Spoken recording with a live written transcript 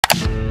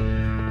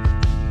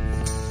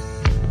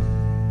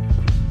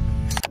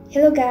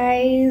Hello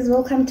guys,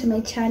 welcome to my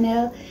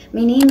channel.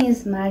 My name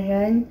is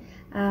Marian.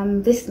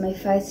 This is my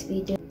first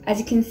video. As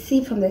you can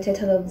see from the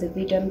title of the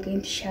video, I'm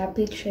going to share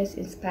Pinterest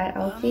inspired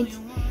outfits.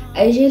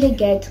 I usually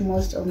get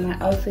most of my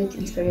outfit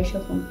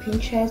inspiration from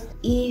Pinterest.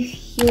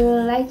 If you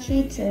like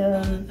it,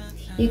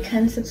 you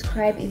can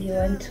subscribe if you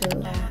want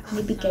to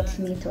maybe get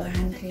me to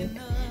 100.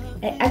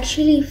 I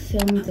actually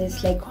filmed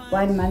this like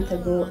 1 month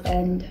ago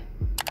and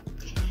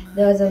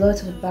there was a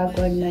lot of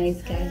background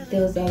noise, guys.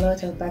 There was a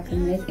lot of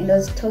background noise and I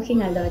was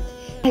talking a lot.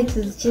 It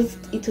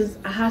was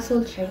a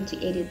hassle trying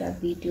to edit that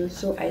video,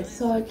 so I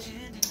thought,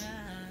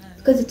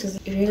 because it was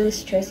really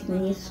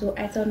stressing me, so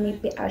I thought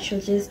maybe I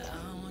should just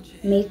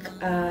make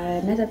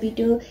another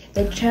video.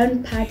 The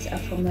try-on parts are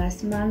from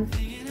last month.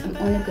 I'm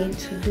only going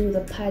to do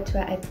the part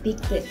where I pick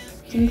the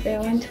things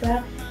that I want to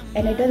wear,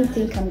 and I don't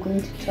think I'm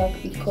going to talk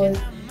because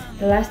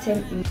the last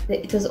time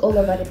it was all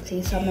over the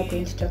place, so I'm not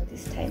going to talk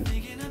this time.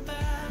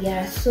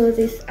 Yeah, so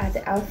these are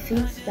the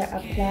outfits that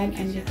I plan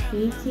and be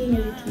creating,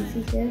 as you can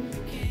see here.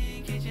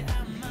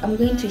 I'm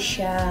going to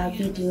share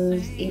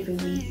videos every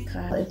week.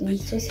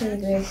 Especially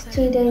if you're a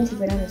student, if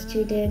you're not a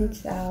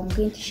student, I'm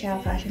going to share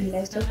fashion and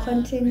lifestyle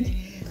content.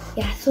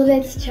 Yeah, so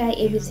let's try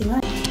everything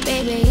on.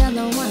 Baby, you're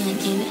the one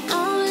and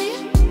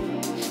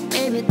only.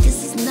 Baby,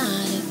 this is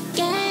not a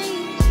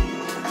game.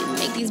 You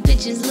make these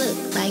bitches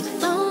look like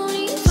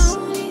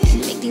phonies. You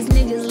make these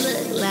niggas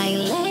look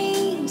like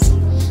lames.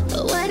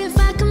 But what if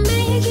I can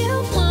make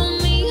you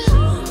want me?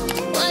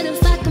 What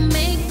if I can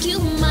make you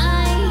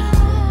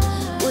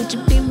mine? Would you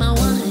be my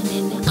one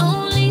and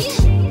only?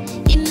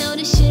 You know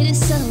this shit is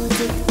so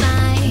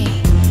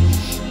divine.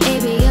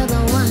 Baby, you're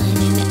the one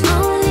and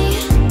only.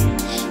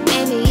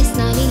 Baby, it's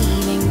not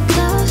even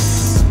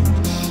close.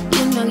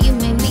 You know you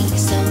make me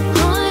so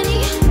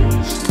horny.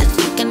 I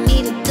think I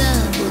need a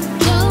double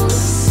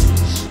dose.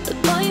 But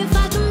boy, if I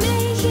can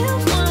make you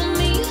want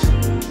me,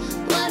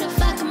 what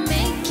if I can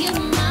make you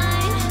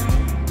mine?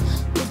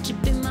 Would you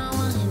be my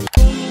one?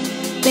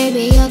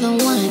 Baby, you're the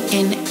one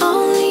and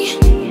only.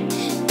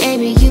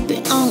 Baby, you've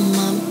been on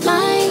my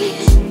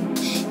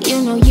mind.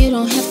 You know you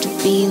don't have to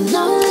be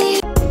lonely.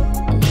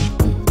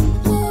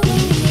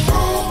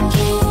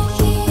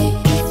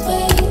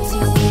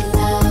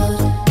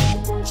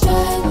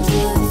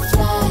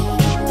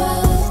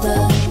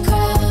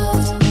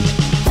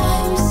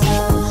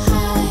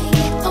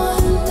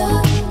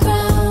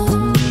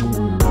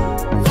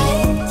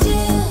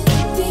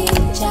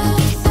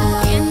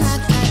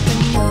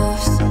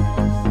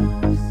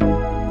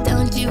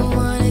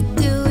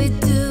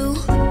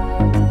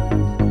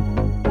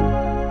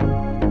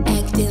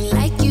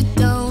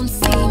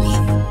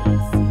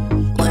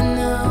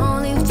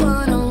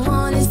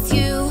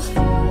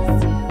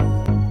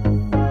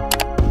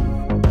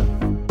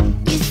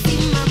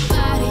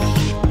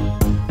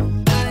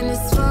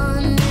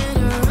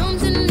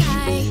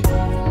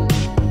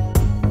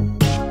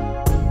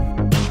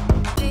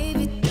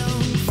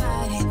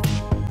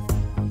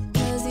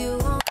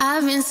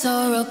 I've been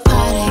so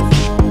robotic.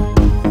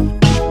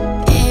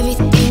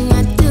 Everything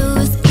I do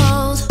is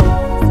cold.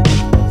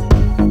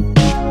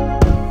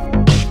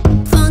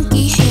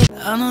 Funky hip.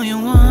 I know you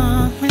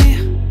want me,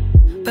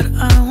 but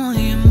I want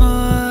you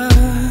more.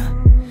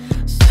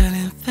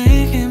 Sitting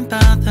thinking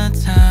about the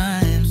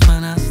times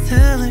when I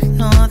still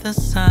ignore the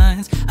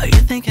signs. Are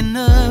you thinking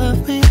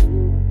of me?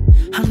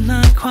 I'm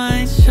not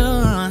quite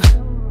sure,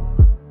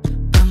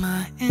 but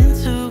my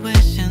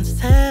intuition's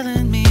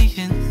telling me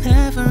you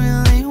never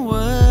really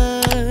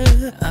were.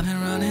 I've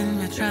been running,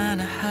 been trying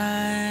to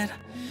hide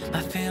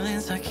my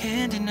feelings I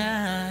can't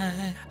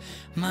deny.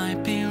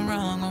 Might be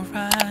wrong or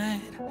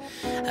right,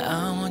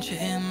 I want you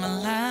in my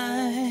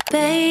life.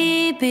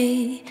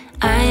 Baby,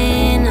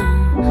 I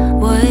know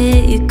what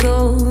you're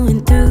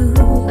going through.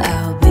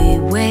 I'll be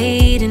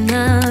waiting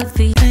up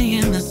for you.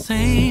 Saying the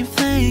same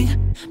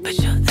thing, but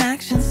your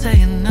actions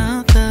say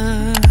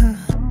another.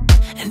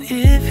 And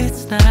if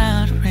it's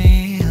not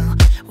real,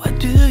 why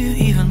do you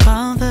even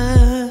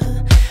bother?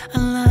 I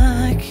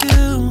like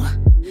you,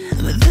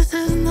 but this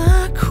is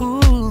not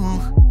cool.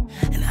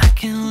 And I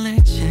can't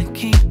let you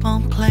keep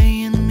on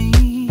playing me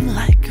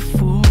like a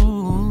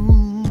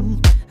fool.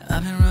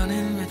 I've been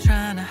running, been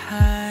trying to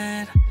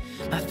hide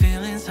my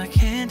feelings I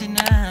can't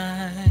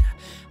deny.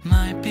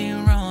 Might be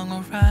wrong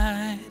or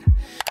right,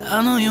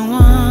 I know you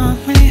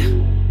want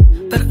me,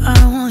 but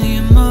I want